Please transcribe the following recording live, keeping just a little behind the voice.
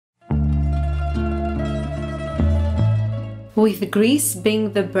With Greece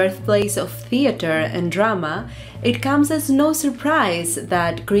being the birthplace of theatre and drama, it comes as no surprise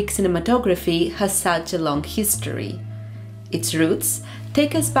that Greek cinematography has such a long history. Its roots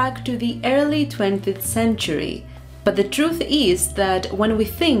take us back to the early 20th century, but the truth is that when we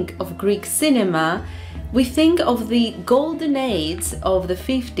think of Greek cinema, we think of the golden age of the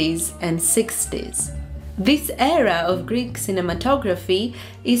 50s and 60s. This era of Greek cinematography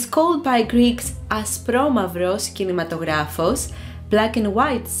is called by Greeks ασπρόμαυρος κινηματογράφος, black and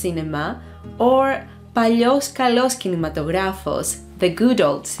white cinema, or παλιός καλός κινηματογράφος, the good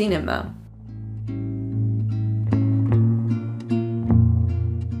old cinema.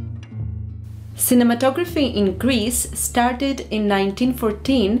 Cinematography in Greece started in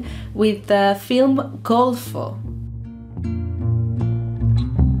 1914 with the film Golfo.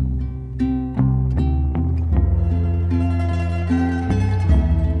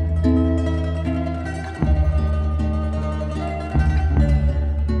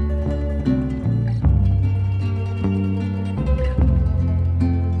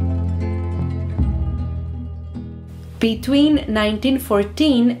 Between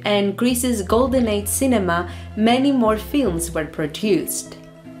 1914 and Greece's Golden Age cinema, many more films were produced.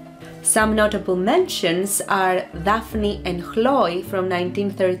 Some notable mentions are Daphne and Chloe from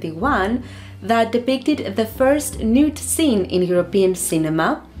 1931 that depicted the first nude scene in European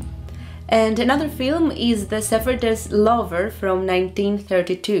cinema, and another film is The Shepherdess Lover from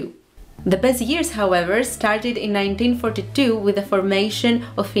 1932. The best years, however, started in 1942 with the formation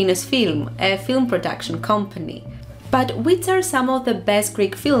of Finos Film, a film production company. But which are some of the best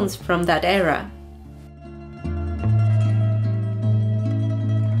Greek films from that era?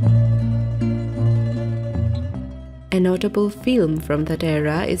 A notable film from that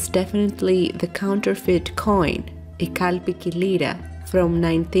era is definitely The Counterfeit Coin, η κάλπικη λίρα, from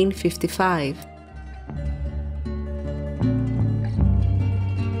 1955.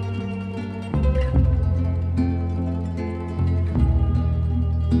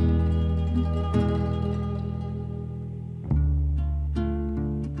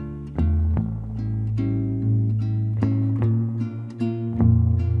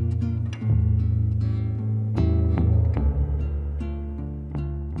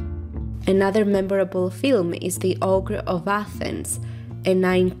 Another memorable film is The Ogre of Athens, a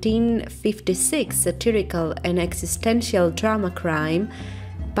 1956 satirical and existential drama crime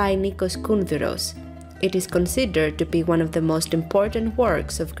by Nikos Kounduros. It is considered to be one of the most important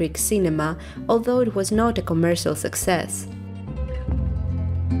works of Greek cinema, although it was not a commercial success.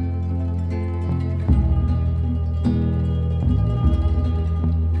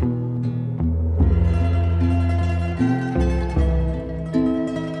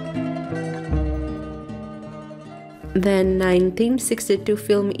 The 1962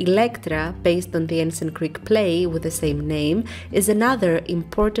 film Electra, based on the ancient Greek play with the same name, is another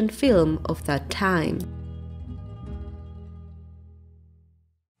important film of that time.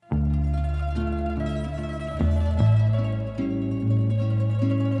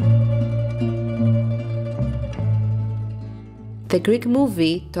 The Greek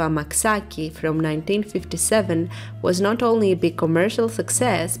movie To Amaxaki from 1957 was not only a big commercial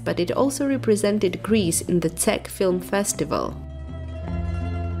success, but it also represented Greece in the Czech Film Festival.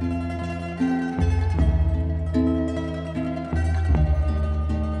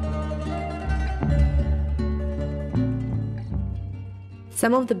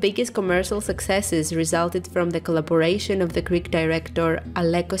 Some of the biggest commercial successes resulted from the collaboration of the Greek director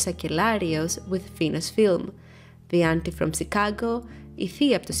Alekos Akellarios with Finos Film. The Auntie from Chicago, η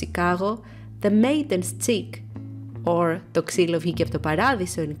Θεία από το Chicago, The Maiden's Chick, or Το ξύλο βγήκε από το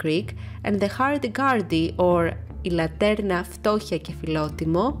παράδεισο in Greek, and The Hardy-Gardy, or Η λατέρνα φτώχεια και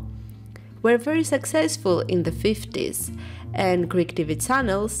φιλότιμο, were very successful in the 50s, and Greek TV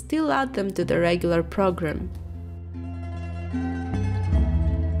channels still add them to the regular program.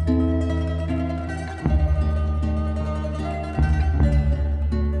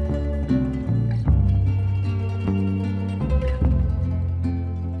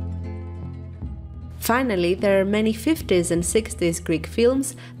 Finally, there are many 50s and 60s Greek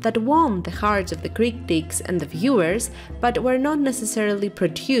films that won the hearts of the critics and the viewers, but were not necessarily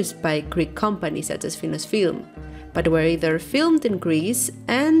produced by Greek companies such as Finos Film, but were either filmed in Greece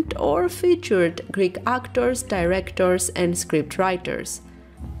and/or featured Greek actors, directors, and scriptwriters.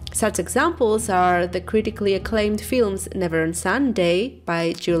 Such examples are the critically acclaimed films Never on Sunday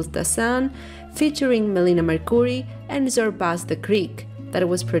by Jules Dassin, featuring Melina Mercouri, and Zorbas the Greek, that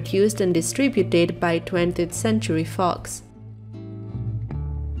was produced and distributed by 20th Century Fox.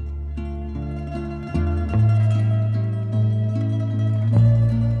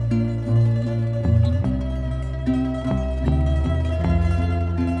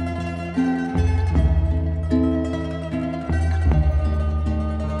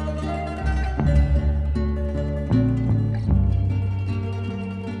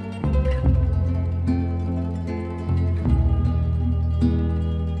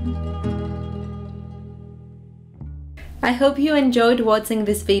 I hope you enjoyed watching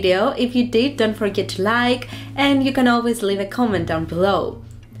this video. If you did, don't forget to like, and you can always leave a comment down below.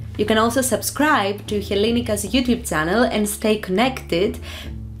 You can also subscribe to Helinika's YouTube channel and stay connected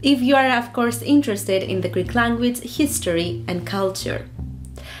if you are of course interested in the Greek language, history and culture.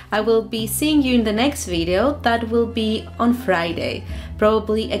 I will be seeing you in the next video that will be on Friday,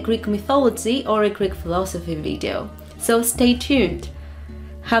 probably a Greek mythology or a Greek philosophy video. So stay tuned.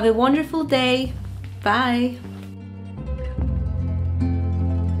 Have a wonderful day. Bye!